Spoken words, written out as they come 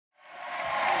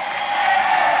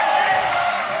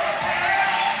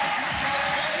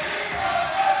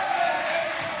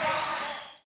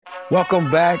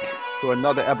Welcome back to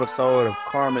another episode of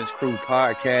Carmen's Crew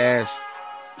Podcast.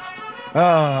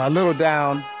 A little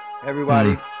down,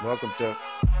 everybody. Welcome to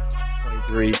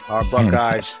 23. Our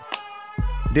Buckeyes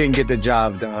didn't get the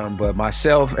job done, but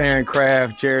myself, Aaron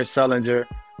Kraft, Jared Sullinger,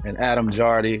 and Adam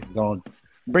Jardy going to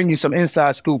bring you some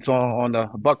inside scoops on the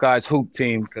Buckeyes hoop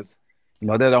team because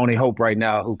they're the only hope right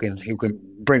now who can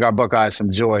bring our Buckeyes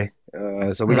some joy.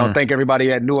 So we're gonna thank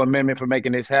everybody at New Amendment for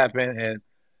making this happen, and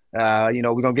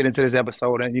we're gonna get into this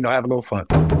episode and have a little fun.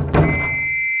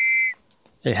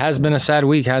 It has been a sad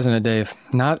week, hasn't it, Dave?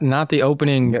 Not the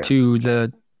opening to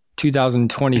the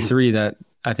 2023 that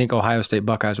I think Ohio State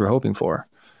Buckeyes were hoping for.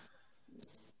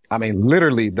 I mean,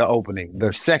 literally the opening,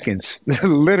 the seconds,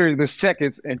 literally the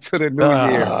seconds into the new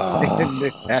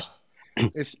year.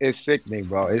 It's sickening,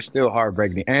 bro. It's still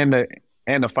heartbreaking, and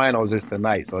the finals is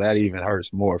tonight, so that even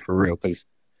hurts more for real because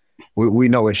we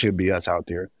know it should be us out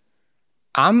there.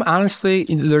 I'm honestly,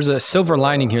 there's a silver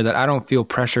lining here that I don't feel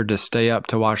pressured to stay up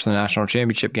to watch the national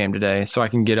championship game today, so I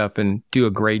can get up and do a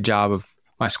great job of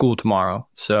my school tomorrow.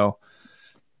 So,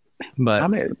 but I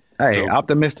mean, hey,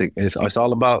 optimistic. It's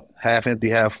all about half empty,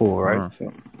 half full, right?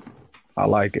 So I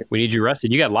like it. We need you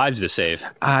rested. You got lives to save.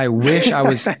 I wish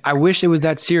I wish it was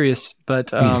that serious,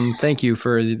 but thank you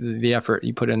for the effort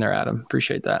you put in there, Adam.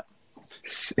 Appreciate that.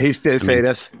 He still say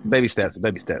that's baby steps.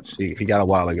 He got a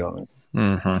while ago.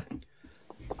 Mm-hmm.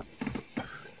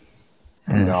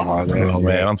 Oh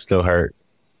man, I'm still hurt.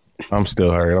 I'm not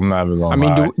even going to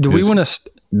lie. Do we want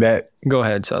to go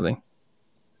ahead, Southern?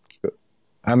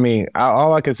 I mean,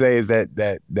 all I can say is that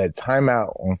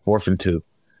timeout on 4th and 2,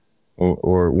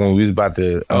 or when we was about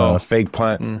to fake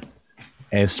punt,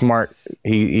 and Smart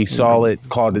he saw it,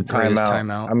 called the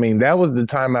timeout. I mean, that was the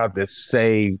timeout that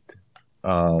saved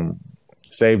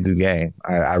the game.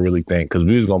 I really think because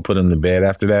we was gonna put him to bed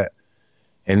after that,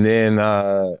 and then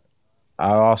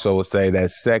I also would say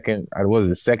that second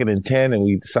and 10, and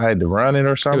we decided to run it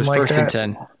or something like that. It was first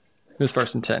and 10. It was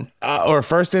first and 10. Or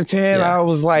first and 10, yeah. I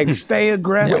was like, stay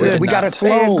aggressive. We got to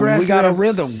flow. We got a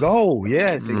rhythm. Go.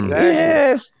 Yes, exactly.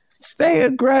 Yes, stay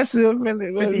aggressive. And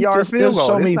 50-yard field goal.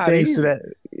 So many things to that.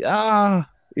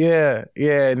 Yeah.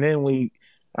 And then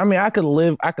I could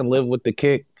live with the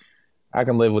kick. I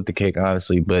can live with the kick,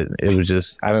 honestly, but it was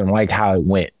just, I didn't like how it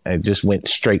went. It just went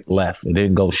straight left. It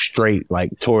didn't go straight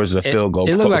towards the field goal.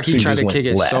 It looked like he tried to kick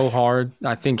it so hard.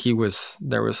 I think there was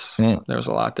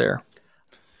a lot there.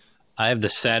 I have the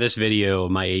saddest video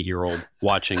of my 8-year-old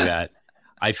watching that.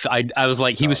 I was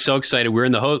like, he was so excited. We're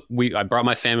in the I brought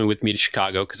my family with me to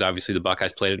Chicago because obviously the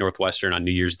Buckeyes played at Northwestern on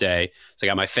New Year's Day. So I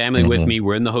got my family with me.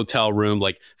 We're in the hotel room.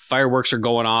 Like fireworks are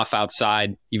going off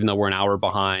outside, even though we're an hour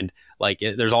behind. Like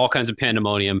there's all kinds of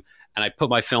pandemonium. And I put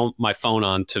my phone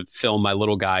on to film my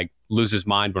little guy lose his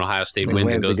mind when Ohio State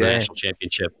wins and goes to the national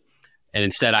championship. And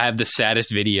instead, I have the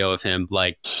saddest video of him.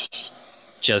 Like,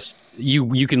 just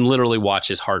you can literally watch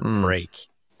his heart break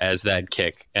as that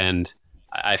kick. And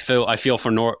I feel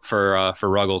for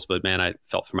Ruggles, but man, I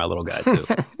felt for my little guy too.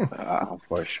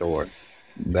 For sure,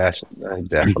 that's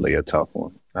definitely a tough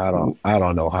one. I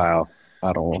don't know how,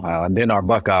 and then our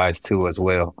Buckeyes too as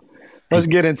well. Let's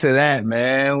get into that,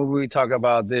 man. When we talk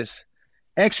about this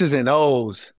X's and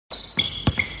O's.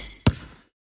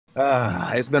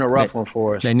 It's been a rough one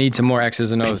for us. They need some more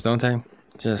X's and O's, don't they?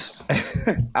 Just,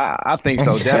 I think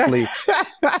so. Definitely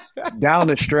down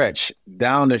the stretch.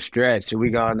 We're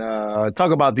gonna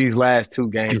talk about these last two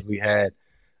games we had.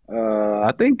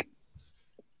 I think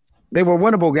they were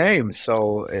winnable games,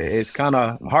 so it's kind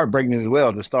of heartbreaking as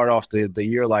well to start off the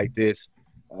year like this,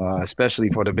 especially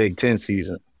for the Big Ten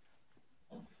season.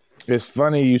 It's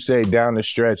funny you say down the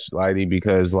stretch, Lighty,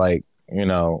 because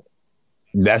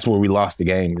that's where we lost the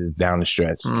game is down the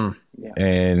stretch,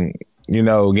 and.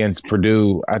 Against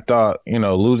Purdue, I thought,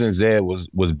 losing Zed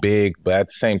was big, but at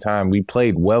the same time, we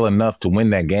played well enough to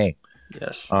win that game.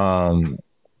 Yes. I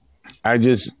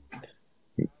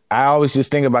always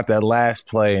just think about that last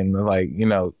play and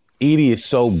Edey is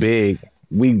so big.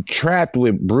 We trapped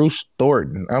with Bruce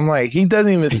Thornton. I'm like, he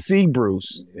doesn't even see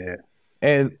Bruce. Yeah.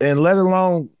 And let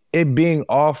alone it being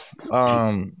off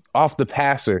the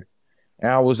passer.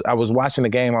 And I was watching the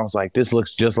game. I was like, this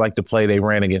looks just like the play they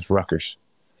ran against Rutgers.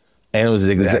 And it was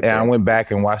and I went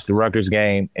back and watched the Rutgers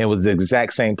game. It was the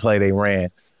exact same play they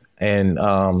ran, and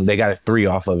they got a 3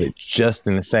 off of it, just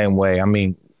in the same way. I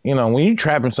mean, when you're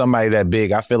trapping somebody that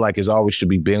big, I feel like it always should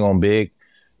be big on big,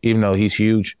 even though he's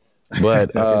huge.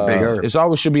 But it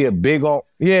always should be a big on.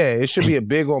 Yeah, it should be a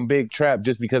big on big trap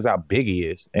just because how big he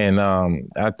is. And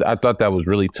I thought that was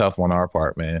really tough on our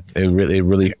part, man. It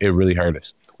really hurt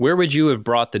us. Where would you have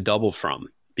brought the double from?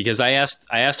 because I asked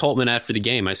Holtman after the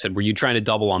game. I said, "Were you trying to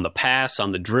double on the pass,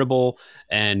 on the dribble?"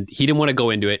 And he didn't want to go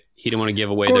into it. He didn't want to give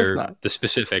away the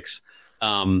specifics.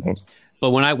 But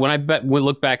when I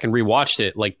look back and rewatched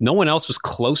it, like no one else was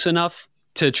close enough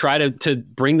to try to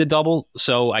bring the double.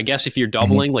 So I guess if you're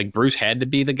doubling, like Bruce had to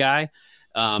be the guy.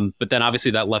 But then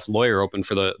obviously that left Lawyer open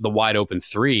for the wide open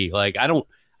three. Like I don't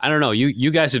know.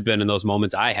 You guys have been in those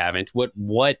moments. I haven't.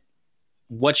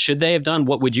 What should they have done?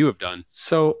 What would you have done?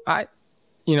 So I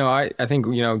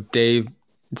think, Dave,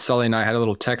 Sully and I had a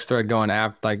little text thread going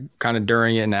after, like kind of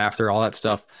during it and after all that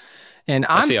stuff. And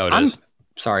I see how it is.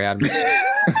 Sorry, Adam.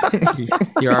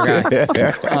 You're our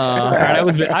guy. All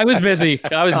right, I was busy.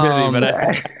 But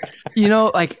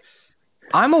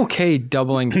I'm okay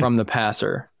doubling from the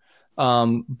passer.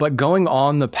 But going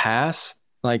on the pass,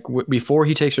 like before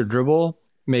he takes a dribble,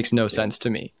 makes no sense to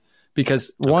me.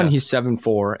 Because one, he's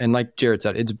 7'4", and like Jared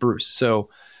said, it's Bruce. So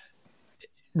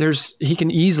he can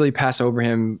easily pass over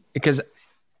him, because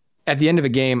at the end of a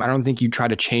game, I don't think you try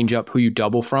to change up who you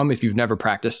double from if you've never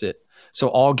practiced it. So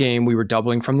all game we were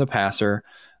doubling from the passer.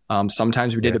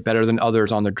 Sometimes we did it better than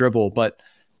others on the dribble, but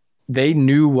they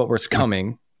knew what was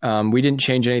coming. We didn't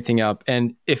change anything up.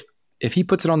 And if he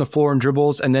puts it on the floor and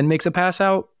dribbles and then makes a pass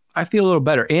out, I feel a little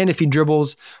better. And if he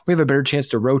dribbles, we have a better chance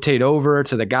to rotate over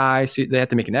to the guy. So they have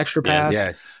to make an extra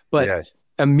pass.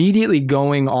 Immediately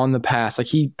going on the pass, like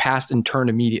he passed and turned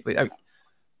immediately.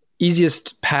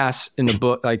 Easiest pass in the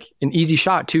book, like an easy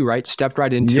shot too, right? Stepped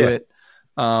right into it.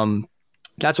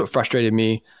 That's what frustrated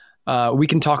me. We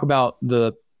can talk about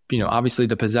obviously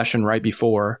the possession right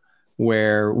before,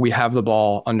 where we have the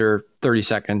ball under 30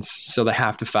 seconds. So they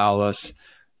have to foul us.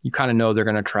 You kind of know they're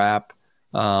going to trap.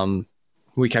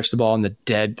 We catch the ball in the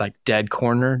dead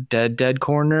corner.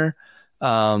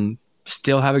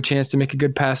 Still have a chance to make a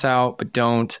good pass out, but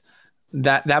don't.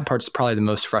 That part's probably the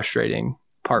most frustrating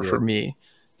part for me,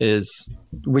 is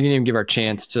we didn't even give our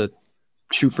chance to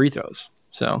shoot free throws.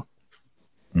 So,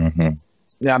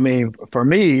 yeah, I mean, for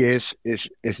me, it's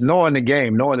knowing the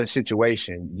game, knowing the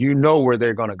situation. You know where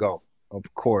they're going to go,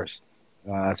 of course.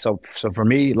 So for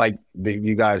me, like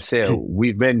you guys said,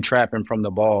 we've been trapping from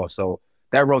the ball, so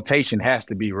that rotation has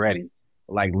to be ready.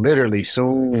 Like literally,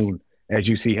 soon as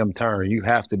you see him turn, you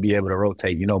have to be able to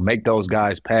rotate. Make those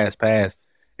guys pass,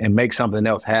 and make something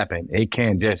else happen. It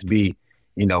can't just be,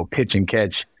 pitch and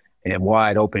catch and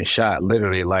wide open shot.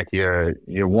 Literally, like you're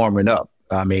warming up.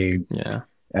 I mean,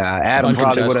 Adam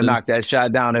probably would have knocked that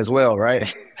shot down as well,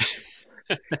 right?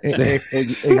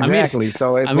 Exactly.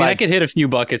 So it's I could hit a few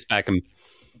buckets back him.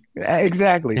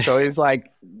 Exactly. So it's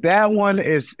like that one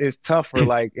is tougher,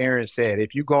 like Aaron said.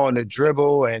 If you go on the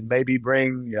dribble and maybe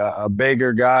bring a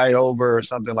bigger guy over or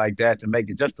something like that to make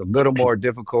it just a little more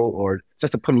difficult, or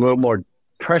just to put a little more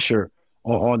pressure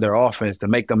on their offense to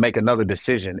make them make another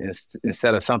decision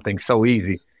instead of something so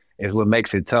easy, is what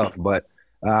makes it tough. But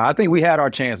I think we had our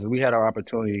chances. We had our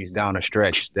opportunities down the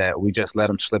stretch that we just let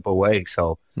them slip away.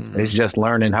 So it's just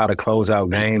learning how to close out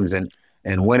games and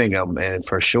winning them. And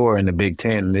for sure in the Big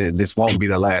Ten, this won't be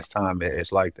the last time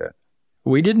it's like that.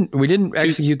 We didn't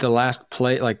execute the last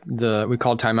play, like we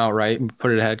called timeout, right?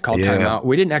 Put it ahead, called timeout.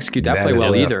 We didn't execute that play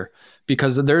well either,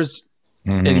 because there's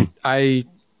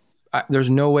there's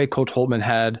no way Coach Holtman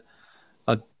had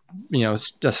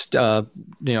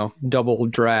double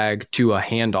drag to a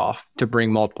handoff to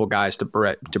bring multiple guys to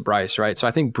Bryce, right? So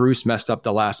I think Bruce messed up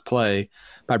the last play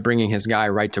by bringing his guy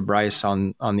right to Bryce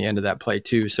on the end of that play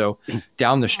too. So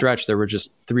down the stretch, there were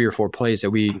just 3 or 4 plays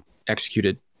that we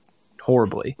executed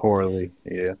horribly.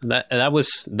 Yeah. That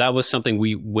was something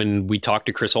when we talked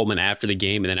to Chris Holtman after the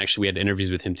game, and then actually we had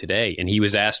interviews with him today, and he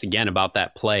was asked again about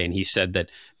that play, and he said that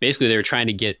basically they were trying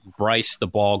to get Bryce the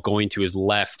ball going to his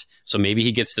left, so maybe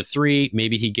he gets the 3,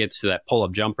 maybe he gets to that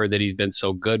pull-up jumper that he's been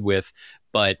so good with,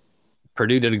 but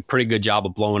Purdue did a pretty good job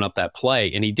of blowing up that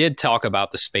play, and he did talk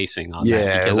about the spacing on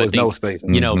that, because I think no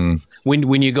spacing.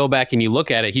 When you go back and you look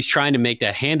at it, he's trying to make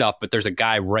that handoff, but there's a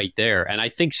guy right there, and I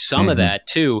think some of that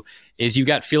too is you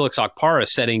got Felix Okpara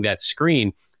setting that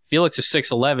screen. Felix is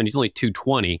 6'11", he's only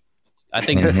 220. I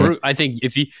think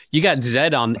if you got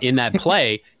Zed in that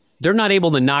play, they're not able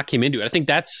to knock him into it. I think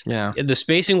that's the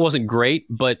spacing wasn't great,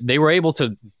 but they were able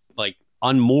to like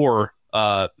unmoor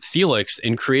Felix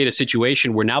and create a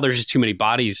situation where now there's just too many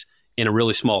bodies in a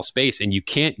really small space, and you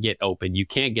can't get open, you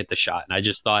can't get the shot. And I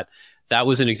just thought that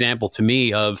was an example to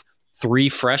me of 3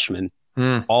 freshmen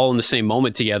all in the same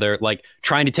moment together, like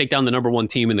trying to take down the number 1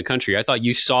 team in the country. I thought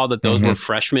you saw that those were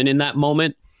freshmen in that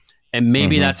moment, and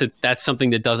maybe that's something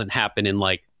that doesn't happen in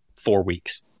like 4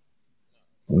 weeks.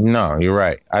 No, you're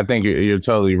right. I think you're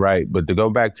totally right. But to go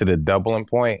back to the doubling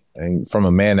point, and from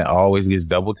a man that always gets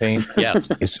double teamed,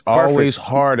 it's always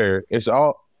harder. It's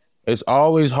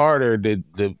always harder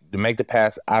to make the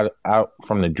pass out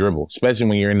from the dribble, especially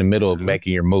when you're in the middle of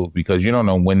making your move, because you don't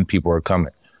know when people are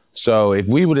coming. So if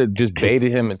we would have just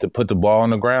baited him to put the ball on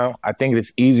the ground, I think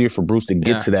it's easier for Bruce to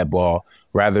get to that ball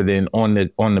rather than on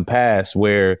the pass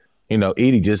where, you know,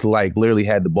 Edie just like literally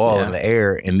had the ball in the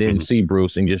air and didn't see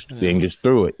Bruce and just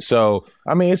threw it. So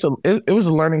I mean, it was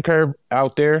a learning curve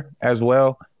out there as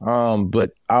well.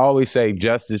 But I always say,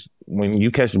 Justice, when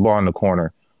you catch the ball in the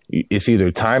corner, it's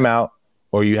either timeout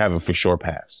or you have a for sure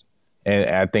pass. And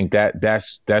I think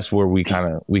that's where we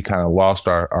kind of lost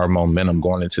our momentum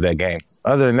going into that game.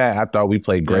 Other than that, I thought we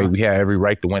played great. We had every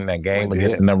right to win that game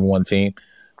against the number one team.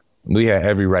 We had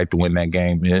every right to win that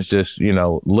game. And it's just, you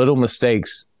know, little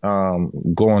mistakes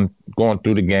going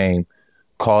through the game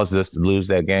caused us to lose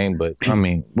that game. But I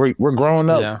mean, we're growing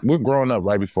up. Yeah. We're growing up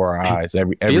right before our eyes.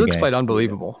 Every Felix game. Played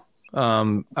unbelievable.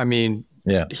 I mean,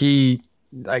 he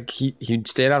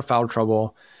stayed out of foul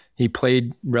trouble. He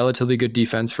played relatively good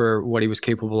defense for what he was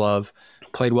capable of,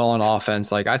 played well on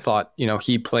offense. Like, I thought, you know,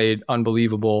 he played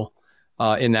unbelievable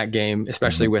in that game,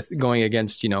 especially with going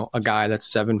against, you know, a guy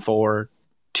that's 7'4",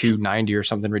 290 or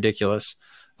something ridiculous.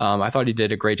 I thought he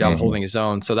did a great job holding his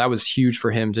own. So that was huge for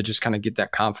him to just kind of get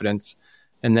that confidence.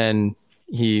 And then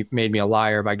he made me a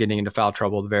liar by getting into foul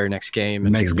trouble the very next game.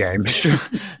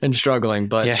 And struggling.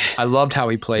 But I loved how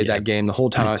he played that game. The whole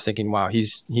time I was thinking, wow,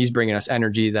 he's bringing us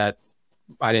energy that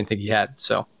I didn't think he had.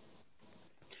 So,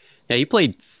 yeah, he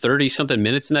played 30-something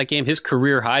minutes in that game. His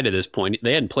career high to this point,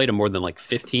 they hadn't played him more than like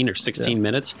 15 or 16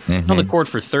 minutes. On the court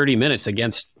for 30 minutes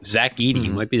against Zach Edey,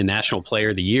 who might be the National Player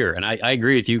of the Year. And I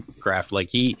agree with you, Kraft. Like,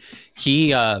 he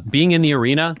being in the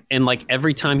arena, and like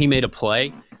every time he made a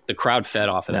play, the crowd fed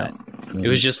off of that. It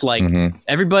was just like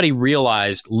everybody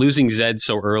realized losing Zed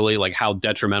so early, like how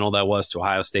detrimental that was to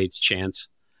Ohio State's chance.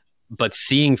 But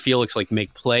seeing Felix like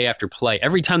make play after play,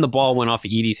 every time the ball went off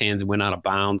of Edey's hands and went out of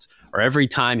bounds, or every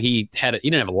time he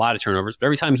didn't have a lot of turnovers, but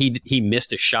every time he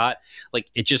missed a shot, like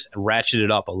it just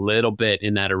ratcheted up a little bit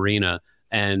in that arena.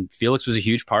 And Felix was a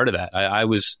huge part of that. I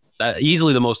was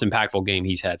easily the most impactful game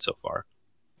he's had so far.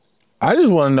 I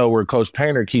just want to know where Coach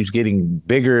Painter keeps getting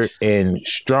bigger and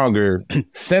stronger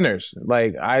centers,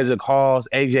 like Isaac Halls,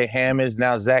 AJ Hammonds,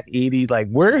 now Zach Edey. Like,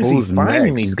 where is he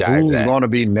finding these guys? Who's going to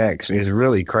be next? It's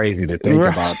really crazy to think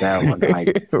about that one.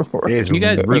 Like, it's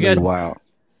really wild.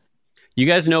 You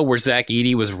guys know where Zach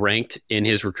Edey was ranked in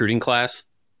his recruiting class?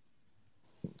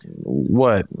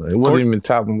 What? It wasn't even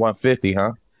top 150,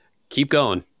 huh? Keep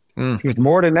going. He was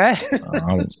more than that.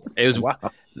 It was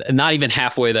not even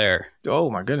halfway there. Oh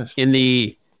my goodness! In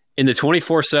the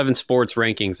 24/7 sports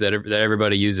rankings that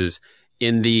everybody uses,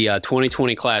 in the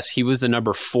 2020 class, he was the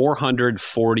number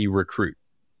 440 recruit.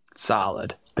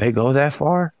 Solid. They go that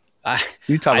far?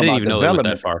 You talk I didn't about even know they went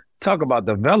that far. Talk about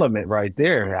development right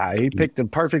there. He picked the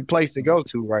perfect place to go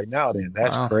to right now. Then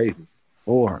that's crazy.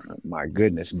 Oh, my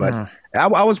goodness. But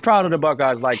I was proud of the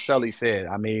Buckeyes, like Sully said.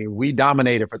 I mean, we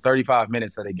dominated for 35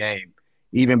 minutes of the game.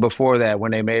 Even before that,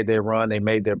 when they made their run, they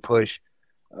made their push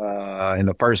in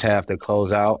the first half to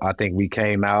close out. I think we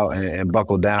came out and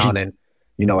buckled down and,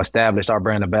 you know, established our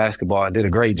brand of basketball and did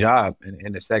a great job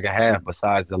in the second half,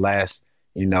 besides the last,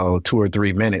 you know, 2 or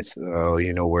 3 minutes,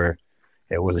 you know, where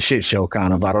it was a shit show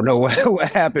kind of. I don't know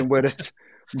what happened with us.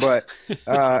 But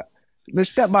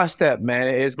step by step, man,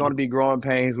 it's going to be growing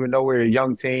pains. We know we're a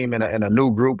young team and a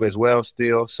new group as well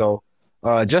still. So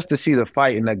just to see the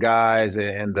fight in the guys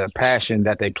and the passion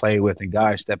that they play with and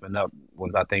guys stepping up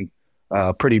was, I think,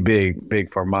 pretty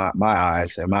big for my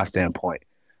eyes and my standpoint.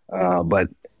 But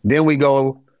then we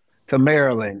go to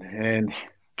Maryland and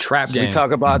trap game. We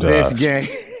talk about this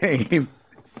game.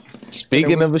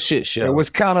 Speaking of a shit show. It was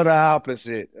kind of the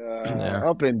opposite.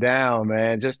 Up and down,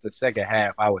 man. Just the second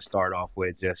half I would start off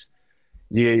with just –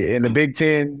 in the Big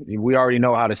Ten, we already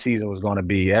know how the season was going to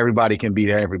be. Everybody can beat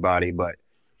everybody, but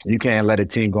you can't let a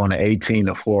team go on an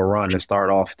 18-4 run and start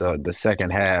off the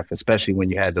second half, especially when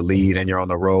you had the lead and you're on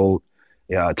the road.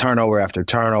 Turnover after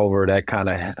turnover, that kind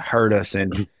of hurt us,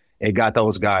 and it got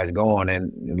those guys going.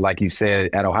 And like you said,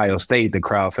 at Ohio State, the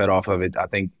crowd fed off of it. I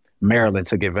think Maryland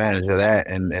took advantage of that,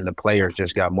 and the players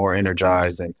just got more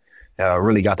energized and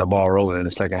really got the ball rolling in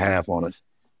the second half on us.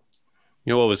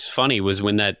 You know, what was funny was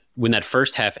when that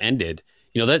first half ended,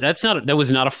 you know, that was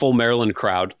not a full Maryland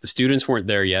crowd. The students weren't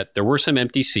there yet. There were some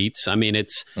empty seats. I mean,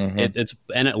 it's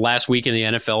and last week in the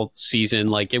NFL season,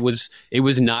 like it was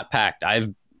not packed.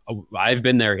 I've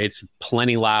been there. It's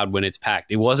plenty loud when it's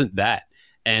packed. It wasn't that.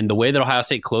 And the way that Ohio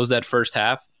State closed that first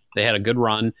half, They had a good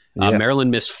run. Yeah.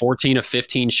 Maryland missed 14 of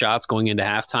 15 shots going into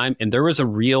halftime. And there was a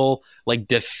real like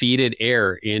defeated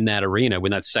air in that arena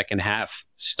when that second half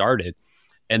started.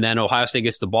 And then Ohio State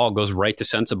gets the ball, goes right to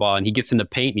Sensabaugh, and he gets in the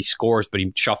paint and he scores, but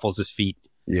he shuffles his feet.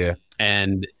 Yeah.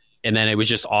 And then it was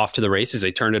just off to the races.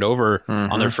 They turned it over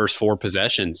on their first 4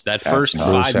 possessions. That first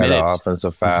Bruce 5 minutes.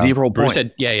 Offensive foul. 0 Bruce points.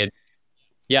 had,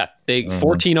 they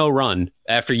 14-0 run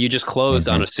after you just closed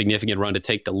on a significant run to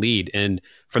take the lead. And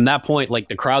from that point, like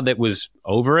the crowd that was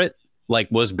over it, like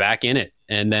was back in it.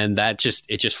 And then it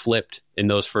just flipped in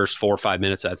those first 4 or 5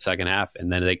 minutes of that second half.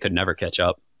 And then they could never catch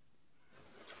up.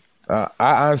 I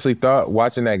honestly thought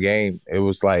watching that game, it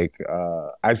was like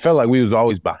I felt like we was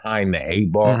always behind the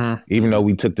 8 ball, even though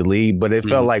we took the lead. But it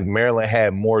felt like Maryland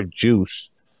had more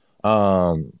juice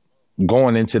going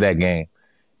into that game,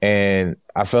 and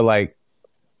I felt like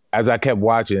as I kept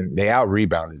watching, they out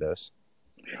rebounded us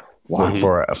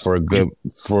for a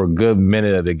good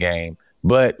minute of the game.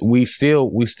 But we still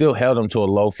held them to a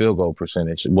low field goal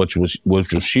percentage, which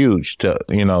was huge to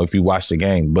if you watch the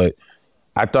game, but.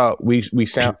 I thought we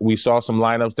saw some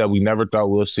lineups that we never thought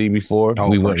we'll see before.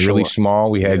 We went really small.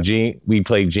 We had Gene. We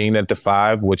played Gene at the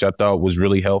 5, which I thought was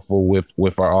really helpful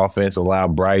with our offense.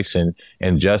 Allowed Bryce and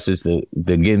Justice to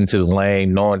get into the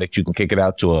lane, knowing that you can kick it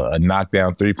out to a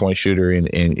knockdown 3-point shooter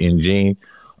in Gene.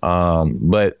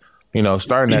 But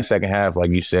starting that second half,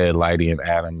 like you said, Lighty and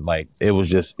Adam, like it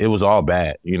was all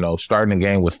bad. Starting the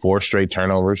game with 4 straight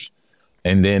turnovers,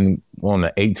 and then on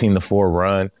the 18-4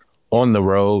 run on the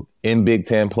road. In Big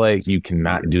Ten play, you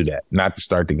cannot do that, not to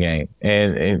start the game.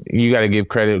 And you got to give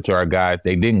credit to our guys.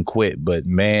 They didn't quit, but,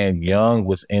 man, Young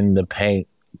was in the paint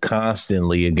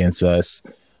constantly against us.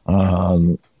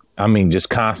 Just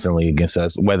constantly against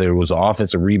us, whether it was an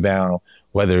offensive rebound,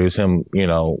 whether it was him,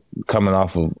 coming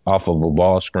off of a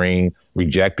ball screen,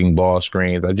 rejecting ball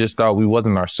screens. I just thought we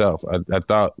wasn't ourselves. I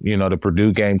thought, the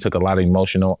Purdue game took a lot of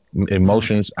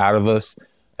emotions out of us.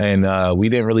 And we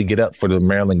didn't really get up for the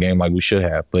Maryland game like we should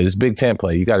have. But it's Big Ten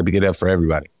play. You got to get up for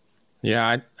everybody.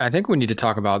 Yeah, I think we need to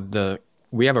talk about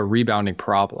we have a rebounding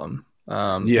problem.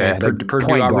 Purdue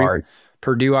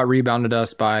out-rebounded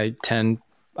us by 10,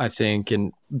 I think,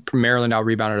 and Maryland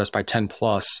out-rebounded us by 10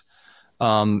 plus.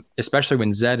 Especially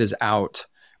when Zed is out,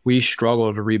 we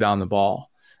struggle to rebound the ball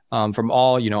from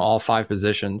all 5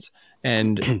 positions.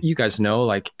 And you guys know,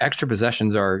 like, extra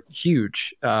possessions are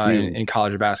huge in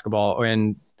college basketball.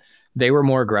 And they were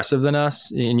more aggressive than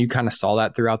us, and you kind of saw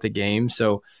that throughout the game.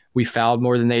 So we fouled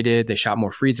more than they did. They shot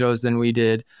more free throws than we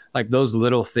did. Like those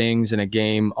little things in a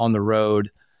game on the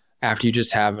road after you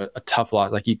just have a tough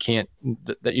loss, like you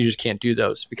just can't do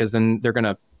those because then they're going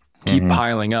to keep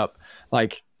piling up.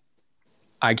 Like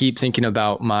I keep thinking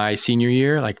about my senior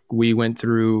year. Like we went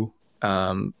through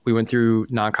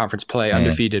non-conference play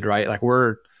undefeated, right? Like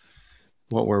what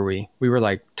were we? We were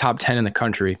like top 10 in the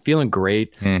country, feeling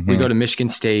great. We go to Michigan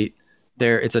State.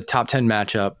 It's a top 10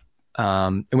 matchup.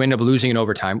 And we end up losing in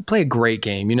overtime. Play a great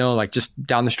game, like just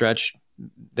down the stretch,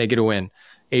 they get a win.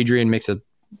 Adrian makes a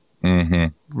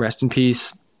rest in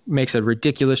peace, makes a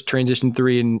ridiculous transition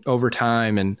 3 in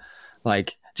overtime. And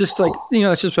it's just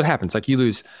what happens. Like you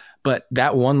lose. But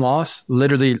that one loss,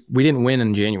 literally, we didn't win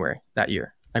in January that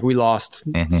year. Like we lost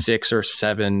 6 or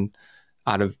 7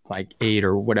 out of like 8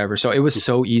 or whatever. So it was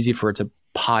so easy for it to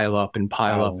pile up and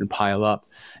pile up and pile up.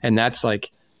 And that's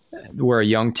like, we're a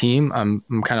young team. I'm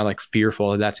kind of like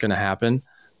fearful that's going to happen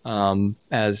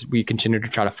as we continue to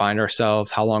try to find ourselves.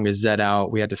 How long is Zed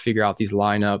out? We had to figure out these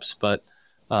lineups, but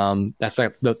that's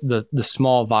like the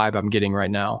small vibe I'm getting right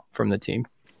now from the team.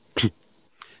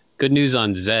 Good news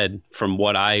on Zed from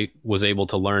what I was able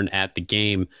to learn at the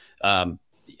game. I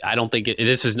don't think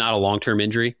this is not a long-term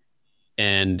injury,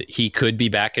 and he could be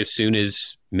back as soon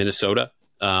as Minnesota.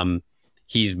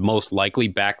 He's most likely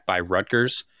back by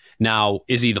Rutgers. Now,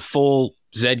 is he the full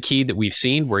Zed Key that we've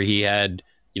seen where he had,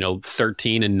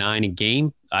 13 and 9 a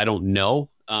game? I don't know.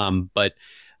 But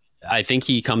I think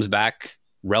he comes back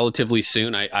relatively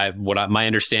soon. My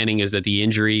understanding is that the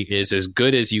injury is as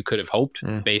good as you could have hoped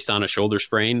based on a shoulder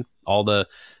sprain. All the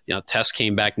tests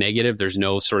came back negative. There's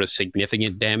no sort of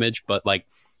significant damage, but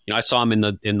I saw him in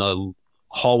the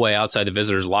hallway outside the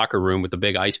visitors' locker room with the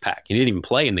big ice pack. He didn't even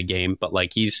play in the game, but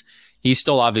he's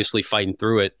still obviously fighting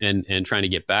through it and trying to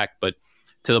get back. But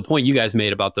to the point you guys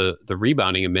made about the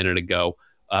rebounding a minute ago,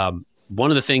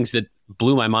 one of the things that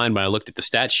blew my mind when I looked at the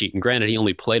stat sheet, and granted, he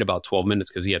only played about 12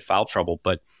 minutes because he had foul trouble,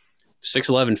 but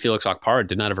 6'11" Felix Okpara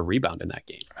did not have a rebound in that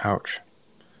game. Ouch.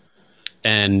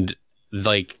 And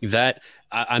like that,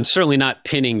 I'm certainly not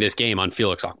pinning this game on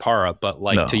Felix Okpara, but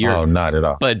like not at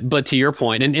all. But to your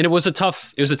point, and it was a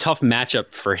tough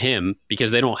matchup for him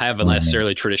because they don't have a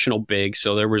necessarily traditional big.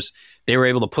 So they were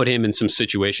able to put him in some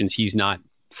situations he's not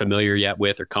familiar yet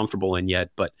with or comfortable in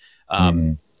yet. But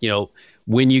you know,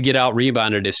 when you get out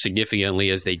rebounded as significantly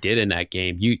as they did in that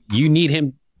game, you need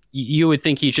him. You would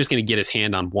think he's just going to get his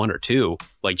hand on one or two,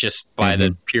 like just by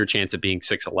the pure chance of being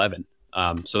 6'11".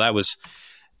 So that was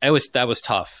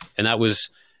tough, and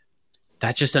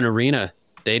that's just an arena.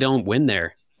 They don't win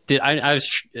there.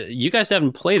 You guys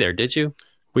haven't played there, did you?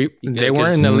 They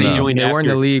weren't in the league. They were in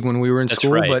the league when we were in That's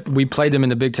school, right. but we played them in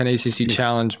the Big Ten ACC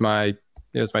Challenge.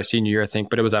 It was my senior year, I think,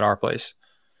 but it was at our place.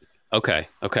 Okay.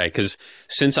 Because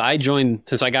since I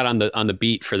got on the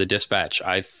beat for the Dispatch,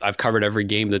 I've covered every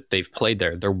game that they've played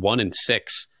there. They're 1-6.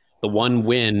 The one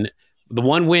win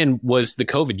was the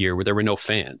COVID year where there were no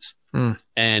fans,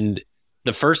 and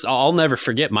I'll never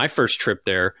forget my first trip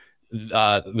there.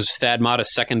 Was Thad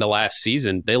Matta's second to last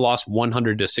season. They lost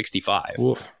 100-65.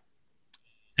 Oof.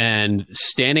 And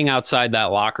standing outside that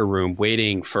locker room,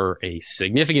 waiting for a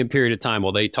significant period of time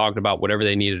while they talked about whatever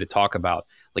they needed to talk about,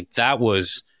 like that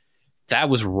was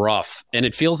rough. And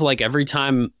it feels like every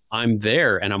time I'm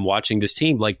there and I'm watching this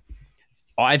team, like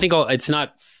I think it's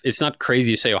not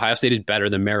crazy to say Ohio State is better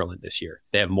than Maryland this year.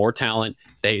 They have more talent.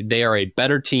 They are a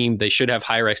better team. They should have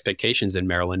higher expectations than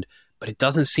Maryland, but it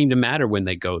doesn't seem to matter when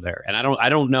they go there. And I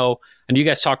don't know. And you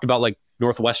guys talked about like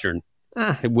Northwestern.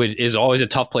 Is always a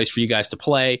tough place for you guys to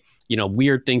play. You know,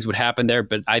 weird things would happen there,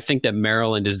 but I think that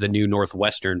Maryland is the new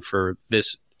Northwestern for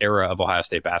this era of Ohio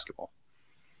State basketball.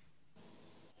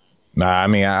 Nah, I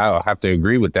mean, I'll have to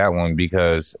agree with that one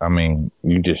because I mean,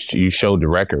 you showed the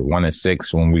record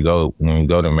 1-6 when we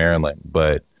go to Maryland.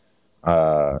 But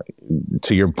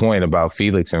to your point about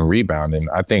Felix and rebounding,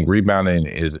 I think rebounding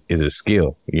is a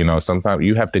skill. You know, sometimes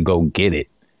you have to go get it.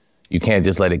 You can't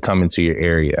just let it come into your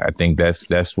area. I think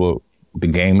that's what the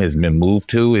game has been moved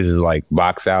to, is like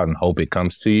box out and hope it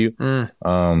comes to you.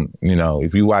 You know,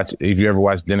 if you ever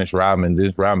watch Dennis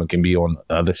Rodman can be on the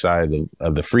other side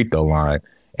of the free throw line,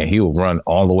 and he will run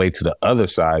all the way to the other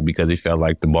side because he felt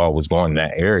like the ball was going in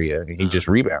that area. And he just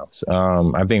rebounds.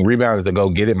 I think rebound is the go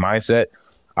get it mindset.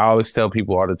 I always tell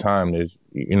people all the time, there's,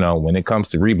 you know, when it comes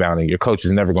to rebounding, your coach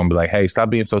is never going to be like, hey, stop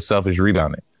being so selfish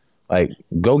rebounding. Like,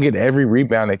 go get every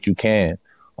rebound that you can.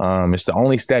 It's the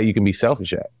only stat you can be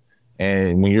selfish at.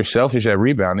 And when you're selfish at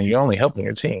rebounding, you're only helping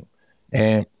your team.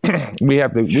 And we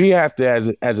have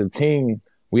to as a team,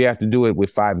 we have to do it with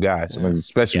five guys,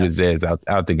 especially with Zeds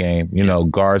out the game. You know,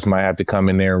 guards might have to come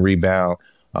in there and rebound.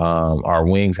 Our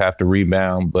wings have to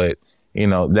rebound. But, you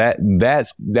know,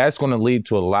 that's going to lead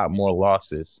to a lot more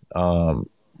losses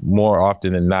more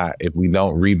often than not if we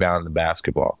don't rebound the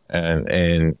basketball.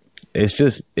 And it's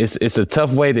just it's a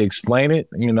tough way to explain it,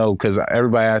 you know, because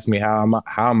everybody asks me how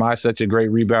am I such a great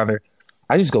rebounder?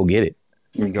 I just go get it.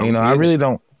 You know, I really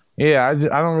don't. Yeah, I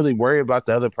don't really worry about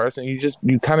the other person. You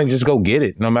kind of just go get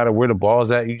it. No matter where the ball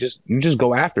is at, you just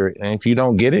go after it. And if you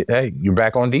don't get it, hey, you're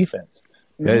back on defense.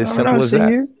 Yeah, it's simple as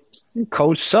that.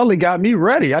 Coach Sully got me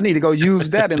ready. I need to go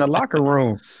use that in the locker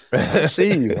room.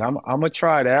 See you. I'm gonna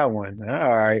try that one.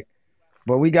 All right,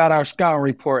 but we got our scouting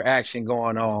report action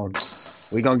going on.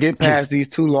 We're gonna get past these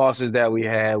two losses that we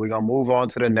had. We're gonna move on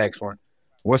to the next one.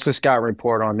 What's the scout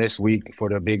report on this week for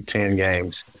the Big Ten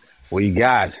games? We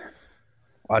got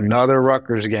another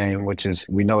Rutgers game, which is,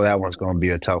 we know that one's going to be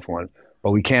a tough one, but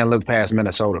we can't look past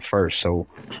Minnesota first. So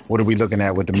what are we looking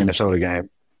at with the Minnesota game?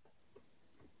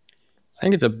 I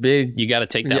think it's a big. You got to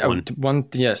take that one.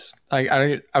 Yes,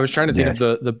 I was trying to think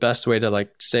of the best way to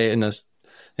like say it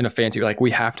in a fancy, like,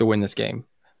 we have to win this game.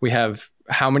 We have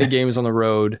how many games on the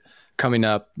road coming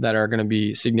up that are going to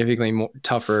be significantly more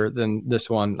tougher than this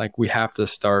one. Like, we have to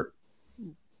start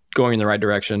going in the right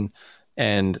direction.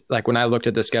 And like, when I looked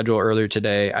at the schedule earlier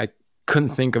today, I couldn't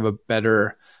think of a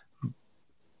better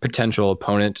potential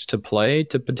opponent to play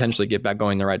to potentially get back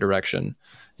going in the right direction,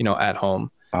 you know, at home.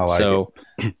 We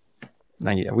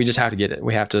just have to get it.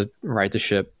 We have to right the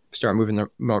ship, start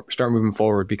moving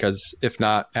forward, because if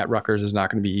not, at Rutgers is not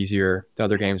going to be easier. The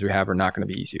other games we have are not going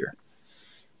to be easier.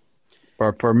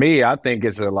 For me, I think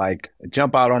it's a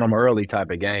jump out on them early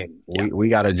type of game. Yeah. We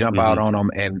got to jump out on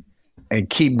them and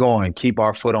keep going, keep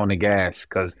our foot on the gas,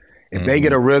 because if they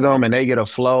get a rhythm and they get a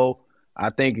flow,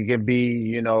 I think it can be,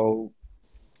 you know,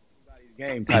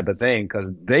 game type of thing,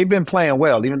 because they've been playing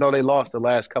well, even though they lost the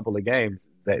last couple of games.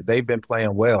 They've been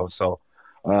playing well. So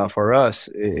for us,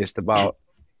 it's about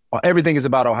everything is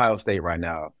about Ohio State right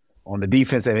now. On the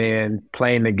defensive end,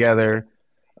 playing together,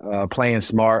 playing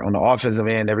smart. On the offensive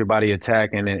end, everybody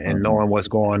attacking and knowing what's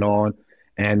going on.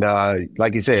 And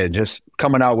like you said, just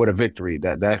coming out with a victory,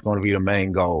 that's going to be the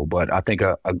main goal. But I think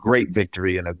a great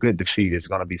victory and a good defeat is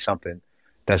going to be something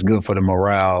that's good for the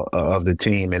morale of the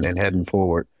team and heading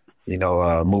forward,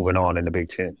 moving on in the Big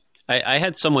Ten. I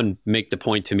had someone make the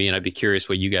point to me, and I'd be curious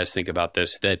what you guys think about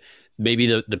this, that maybe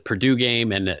the Purdue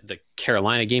game and the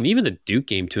Carolina game, even the Duke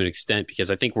game to an extent,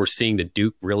 because I think we're seeing that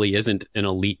Duke really isn't an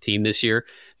elite team this year,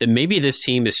 that maybe this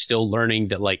team is still learning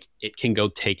that like it can go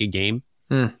take a game.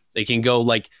 They can go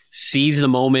like seize the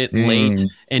moment late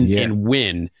and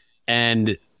win.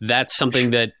 And that's something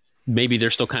that maybe they're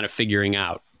still kind of figuring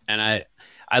out. And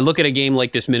I look at a game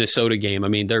like this Minnesota game. I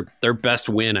mean, their best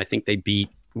win, I think they beat,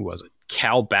 who was it?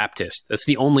 Cal Baptist. That's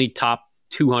the only top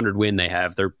 200 win they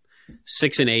have. They're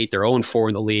 6-8. They're 0-4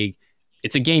 in the league.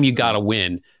 It's a game you got to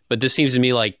win. But this seems to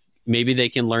me like maybe they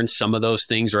can learn some of those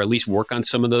things, or at least work on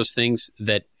some of those things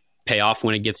that pay off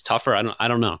when it gets tougher. I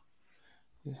don't know.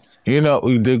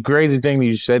 The crazy thing that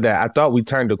you said that, I thought we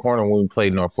turned the corner when we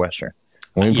played Northwestern.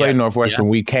 When we played Northwestern,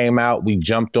 we came out, we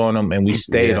jumped on them, and we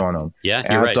stayed on them. Yeah,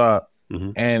 and you're right. Thought,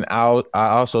 and I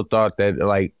also thought that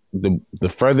like the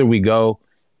further we go,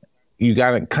 you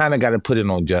got to put it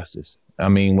on Justice. I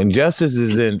mean, when Justice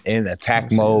is in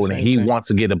attack mode and he wants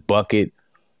to get a bucket,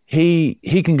 he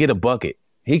can get a bucket.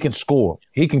 He can score.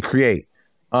 He can create.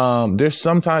 There's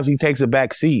sometimes he takes a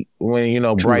back seat when,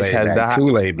 Bryce has too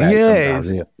laid back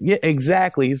sometimes. Yeah,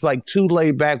 exactly. It's like too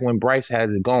laid back when Bryce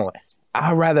has it going.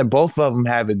 I'd rather both of them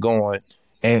have it going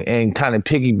and kind of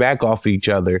piggyback off each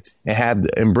other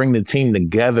and bring the team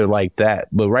together like that.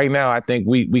 But right now, I think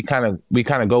we kind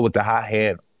of go with the hot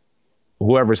hand.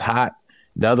 Whoever's hot,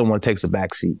 the other one takes a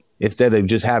back seat instead of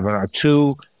just having our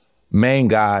two main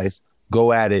guys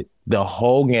go at it the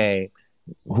whole game.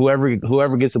 Whoever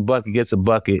gets a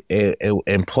bucket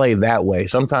and play that way.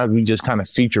 Sometimes we just kind of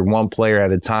feature one player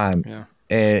at a time,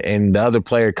 and the other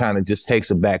player kind of just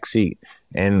takes a back seat.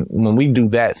 And when we do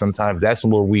that, sometimes that's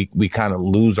where we kind of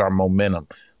lose our momentum.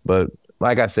 But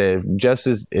like I said,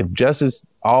 if Justice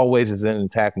always is in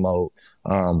attack mode,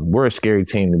 we're a scary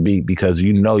team to beat because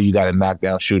you got a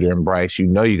knockdown shooter in Bryce.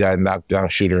 You got a knockdown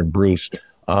shooter in Bruce.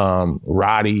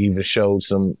 Roddy even showed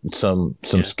some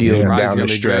skill down the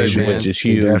stretch, which is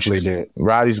huge.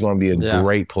 Roddy's going to be a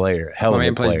great player, hell of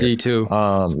a player. Plays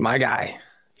D2. My guy.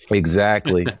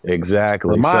 Exactly.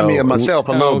 Remind me of myself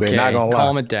a little bit. Not gonna lie.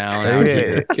 Calm it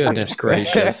down. Goodness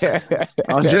gracious.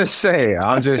 I'm just saying.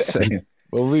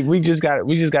 Well, we just got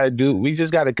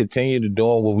to continue to do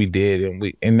what we did,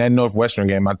 and in that Northwestern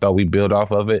game, I thought we built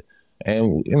off of it.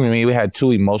 And I mean, we had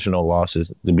two emotional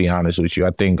losses, to be honest with you.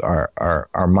 I think our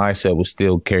mindset was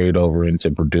still carried over into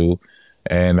Purdue,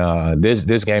 and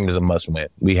this game is a must win.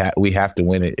 We have to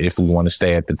win it if we want to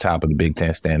stay at the top of the Big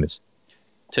Ten standings.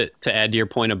 To add to your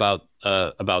point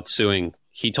about suing,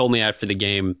 he told me after the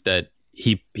game that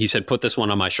he said, "Put this one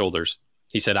on my shoulders."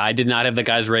 He said, "I did not have the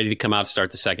guys ready to come out to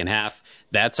start the second half.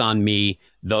 That's on me.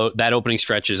 Though that opening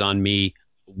stretch is on me.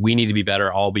 We need to be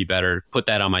better. I'll be better. Put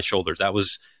that on my shoulders." That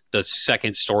was the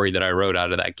second story that I wrote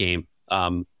out of that game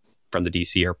from the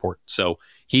DC airport. So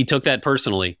he took that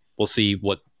personally. We'll see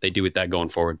what they do with that going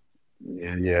forward.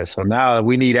 Yeah. So now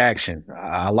we need action.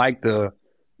 I like the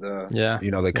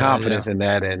confidence in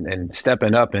that and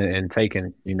stepping up and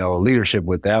taking, leadership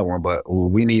with that one. But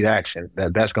we need action.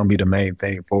 That's going to be the main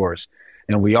thing for us.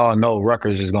 And we all know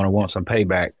Rutgers is going to want some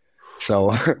payback.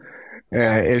 So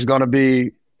it's going to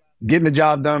be getting the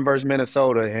job done versus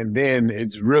Minnesota. And then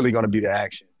it's really going to be the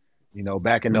action.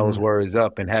 Backing those words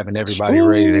up and having everybody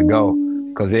ready to go.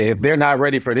 Because if they're not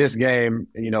ready for this game,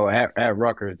 at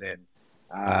Rutgers, then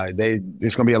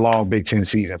it's going to be a long Big Ten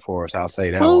season for us. I'll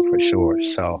say that one for sure.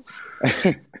 So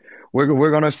we're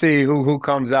going to see who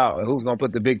comes out, who's going to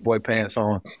put the big boy pants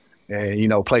on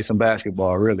and, play some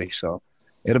basketball, really. So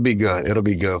it'll be good. It'll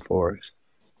be good for us.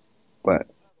 But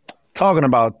talking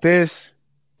about this,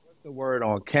 what's the word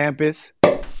on campus?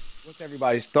 What's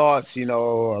everybody's thoughts,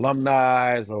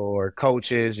 alumni or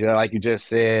coaches, like you just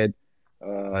said,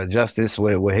 Justice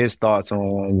with his thoughts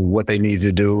on what they need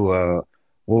to do.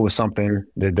 What was something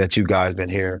that you guys been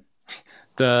hearing?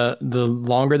 The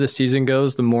longer the season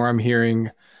goes, the more I'm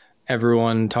hearing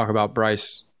everyone talk about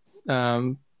Bryce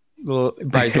leaving.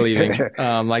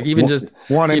 Like even just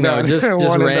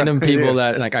random people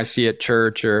that like I see at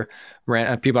church or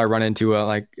people I run into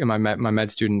like in my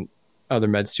other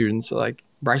med students like,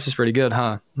 Bryce is pretty good,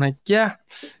 huh? I'm like, yeah,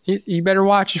 you better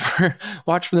watch for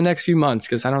the next few months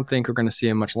because I don't think we're going to see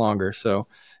him much longer. So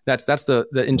that's the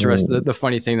interest, the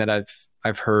funny thing that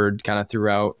I've heard kind of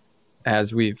throughout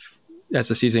as the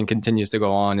season continues to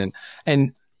go on,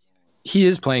 and he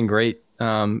is playing great.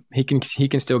 He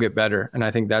can still get better, and I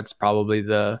think that's probably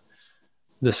the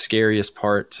the scariest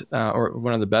part, or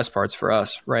one of the best parts for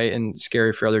us, right? And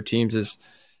scary for other teams is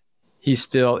he's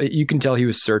still, you can tell he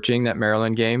was searching that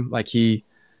Maryland game. Like it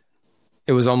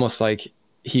was almost like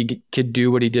he could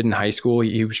do what he did in high school.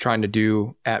 He was trying to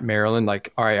do at Maryland.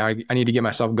 Like, all right, I need to get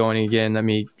myself going again. Let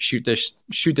me shoot this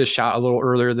shot a little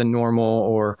earlier than normal,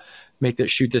 or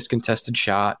shoot this contested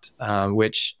shot,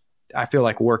 which I feel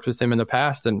like worked with him in the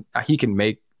past, and he can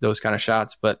make those kind of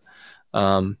shots, but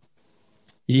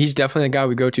he's definitely the guy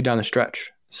we go to down the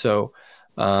stretch. So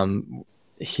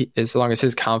as long as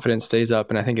his confidence stays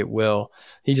up, and I think it will,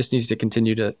 he just needs to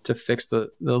continue to fix the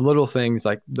little things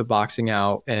like the boxing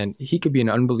out, and he could be an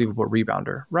unbelievable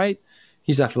rebounder, right?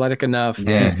 He's athletic enough.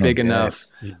 He's big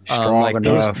enough. Strong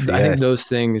enough. I think those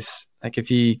things, like if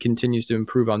he continues to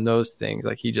improve on those things,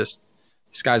 like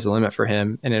sky's the limit for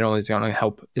him, and it only is going to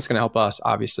help. It's going to help us,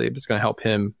 obviously, but it's going to help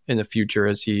him in the future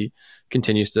as he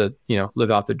continues to, live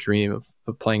out the dream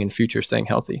of playing in the future, staying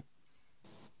healthy.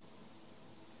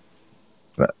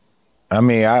 I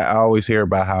mean, I always hear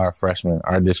about how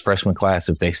this freshman class,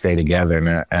 if they stay together,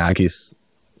 and I guess,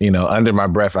 under my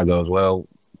breath, I goes, well,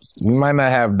 we might not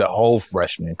have the whole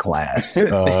freshman class.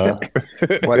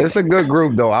 But it's a good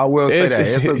group, though. I will say that.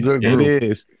 It's a good group.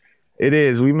 It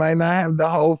is. We might not have the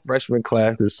whole freshman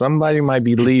class because somebody might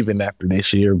be leaving after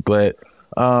this year. But,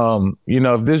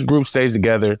 if this group stays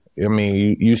together, I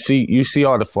mean, you see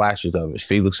all the flashes of it.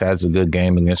 Felix has a good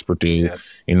game against Purdue.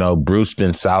 Yeah. Bruce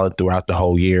been solid throughout the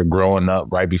whole year, growing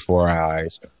up right before our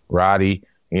eyes. Roddy,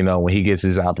 when he gets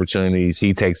his opportunities,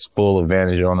 he takes full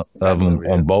advantage of them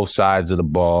on both sides of the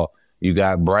ball. You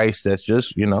got Bryce. That's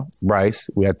just, Bryce.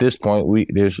 At this point,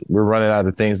 we're running out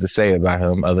of things to say about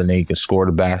him other than he can score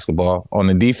the basketball. On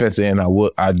the defensive end,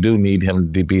 I do need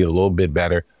him to be a little bit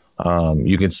better.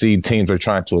 You can see teams are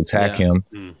trying to attack him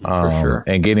for sure,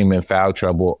 and get him in foul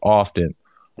trouble often.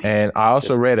 And I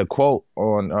also read a quote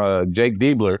on Jake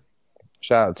Diebler.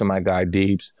 Shout out to my guy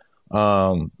Deebs.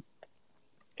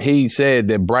 He said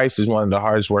that Bryce is one of the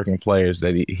hardest working players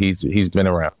that he's been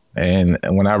around. And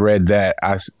when I read that,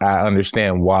 I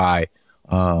understand why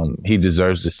he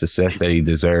deserves the success that he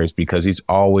deserves, because he's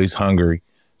always hungry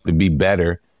to be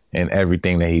better in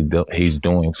everything that he's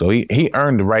doing. So he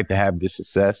earned the right to have this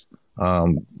success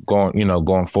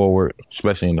going forward,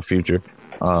 especially in the future.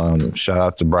 Shout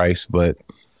out to Bryce, but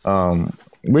I'm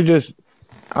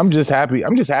just happy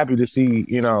to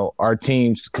see our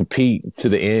teams compete to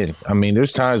the end. I mean,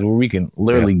 there's times where we can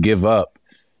literally give up.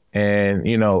 And,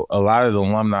 a lot of the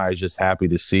alumni are just happy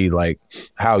to see, like,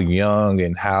 how young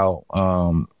and how,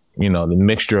 the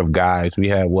mixture of guys. We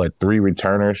had, 3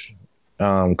 returners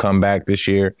come back this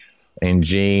year, and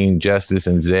Gene, Justice,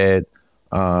 and Zed.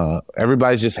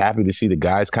 Everybody's just happy to see the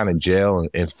guys kind of gel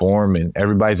and form, and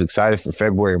everybody's excited for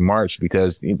February and March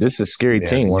because this is a scary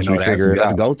team once we figure it out.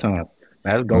 That's go time.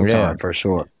 That's go time for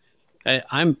sure.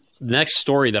 Next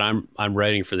story that I'm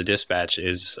writing for the Dispatch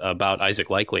is about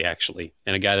Isaac Likely, actually,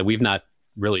 and a guy that we've not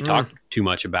really talked too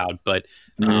much about. But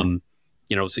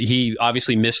so he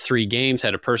obviously missed 3 games,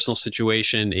 had a personal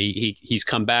situation. He's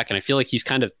come back, and I feel like he's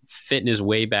kind of fitting his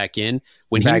way back in.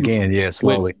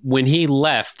 Slowly. When he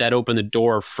left, that opened the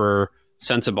door for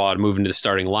Sensabaugh to move into the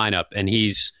starting lineup, and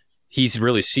he's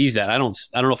really seized that. I don't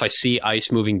know if I see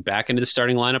Ice moving back into the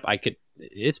starting lineup.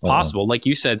 It's possible. Like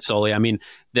you said, Sully, I mean,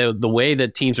 the way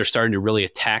that teams are starting to really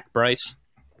attack Bryce,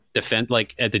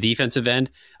 like at the defensive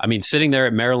end, I mean, sitting there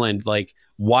at Maryland, like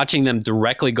watching them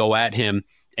directly go at him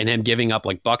and him giving up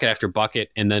like bucket after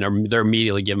bucket, and then they're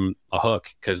immediately giving him a hook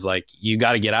because like you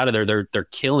got to get out of there. They're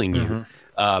killing you.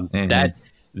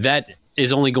 That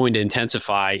is only going to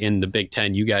intensify in the Big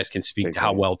Ten. You guys can speak to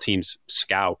how well teams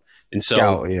scout. And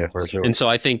so, for sure. And so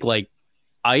I think like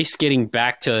Ice getting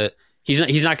back to, he's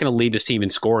not going to lead this team in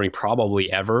scoring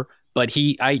probably ever, but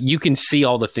you can see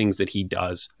all the things that he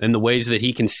does and the ways that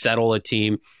he can settle a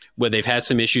team where they've had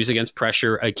some issues against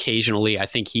pressure occasionally. I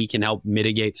think he can help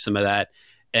mitigate some of that.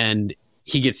 And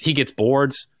he gets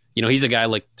boards. He's a guy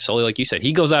like Sully, like you said,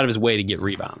 he goes out of his way to get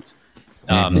rebounds.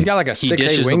 He's got like a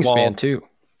 6'8" wingspan too.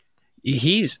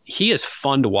 He is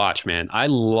fun to watch, man. I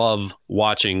love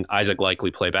watching Isaac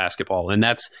Likely play basketball, and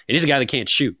he's a guy that can't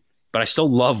shoot, but I still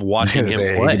love watching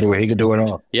him play. He can do it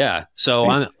all. Yeah. So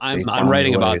I'm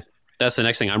writing about. That's the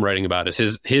next thing I'm writing about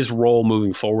is his role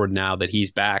moving forward now that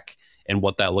he's back and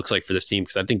what that looks like for this team,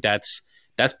 because I think that's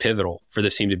pivotal for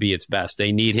this team to be its best.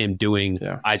 They need him doing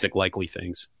Isaac Likely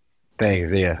things,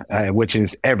 which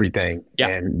is everything. Yeah.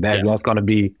 And that's going to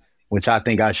be, which I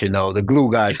think I should know, the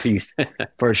glue guy piece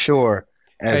for sure.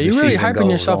 You're really hyping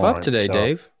yourself up today,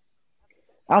 Dave.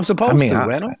 I'm supposed to,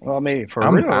 man. Well, I mean, for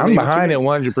I'm, real. I'm behind it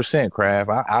 100%, Kraft.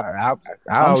 I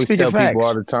always tell people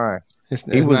all the time.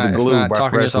 He was the glue by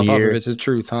freshman year. It's the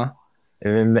truth, huh?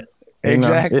 And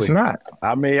exactly. It's not.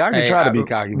 I mean, I can try to be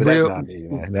cocky, but that's not me,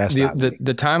 man. That's not me.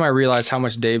 The time I realized how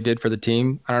much Dave did for the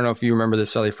team, I don't know if you remember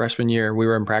this, Sully, freshman year, we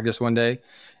were in practice one day,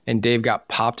 and Dave got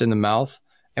popped in the mouth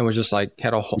and was just like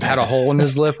had a hole in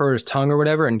his lip or his tongue or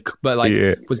whatever,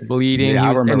 was bleeding. Yeah,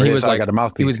 I remember. And he was like, got a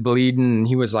mouthpiece. He was bleeding, and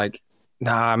he was like,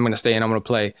 "Nah, I'm gonna stay and I'm gonna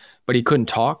play," but he couldn't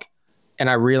talk. And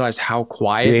I realized how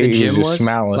quiet the gym was,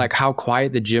 smiling. Like how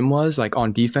quiet the gym was, like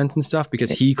on defense and stuff,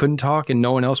 because he couldn't talk and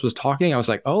no one else was talking. I was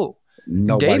like, "Oh,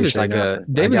 Dave is like a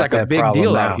big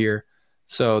deal out here."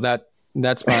 So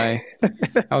that's my.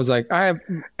 I was like,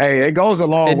 hey, it goes a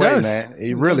long way,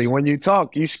 man. Really, when you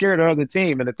talk, you scare the other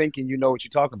team into thinking you know what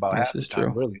you're talking about. This is true,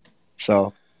 really.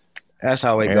 So that's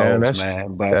how it goes,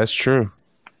 man. But that's true.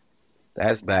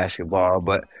 That's basketball.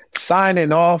 But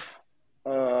signing off.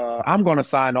 I'm going to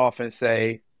sign off and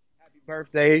say happy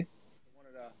birthday to one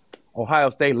of the Ohio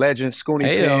State legends, Scoonie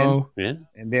Penn. Yeah.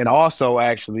 And then also,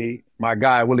 actually, my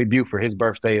guy, Willie Buford, his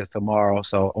birthday is tomorrow.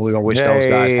 So we're going to wish those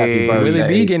guys happy birthday. Willie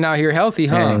B getting out here healthy,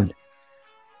 huh? And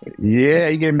yeah,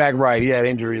 he getting back right. He had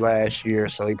injury last year,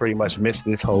 so he pretty much missed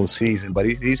this whole season. But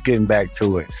he's getting back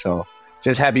to it. So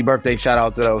just happy birthday shout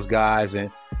out to those guys.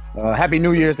 And happy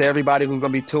New Year's to everybody who's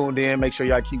going to be tuned in. Make sure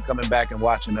y'all keep coming back and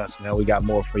watching us. Now we got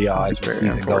more for y'all as the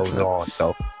season goes on.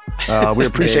 So we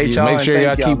appreciate y'all. Make sure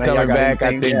y'all keep coming back.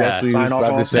 I think that's what he was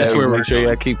about to say. That's where make sure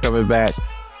y'all keep coming back.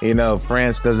 You know,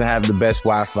 France doesn't have the best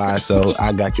Wi-Fi, so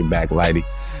I got your back, Lighty.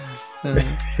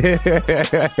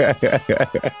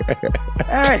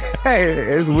 hey,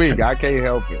 it's weak. I can't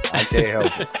help it.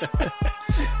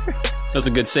 That's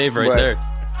a good save right there.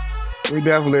 We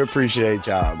definitely appreciate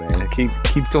y'all, man.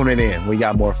 Keep tuning in. We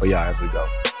got more for y'all as we go.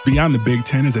 Beyond the Big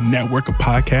Ten is a network of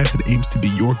podcasts that aims to be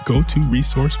your go-to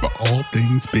resource for all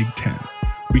things Big Ten.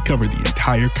 We cover the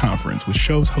entire conference with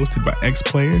shows hosted by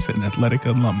ex-players and athletic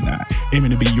alumni,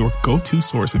 aiming to be your go-to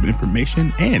source of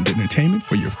information and entertainment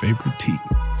for your favorite team.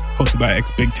 Hosted by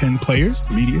ex-Big Ten players,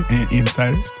 media, and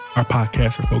insiders, our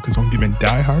podcasts are focused on giving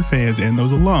diehard fans and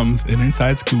those alums an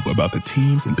inside scoop about the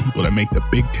teams and people that make the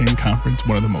Big Ten Conference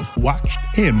one of the most watched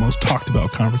and most talked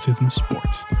about conferences in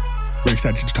sports. We're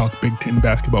excited to talk Big Ten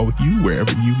basketball with you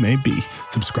wherever you may be.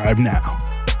 Subscribe now.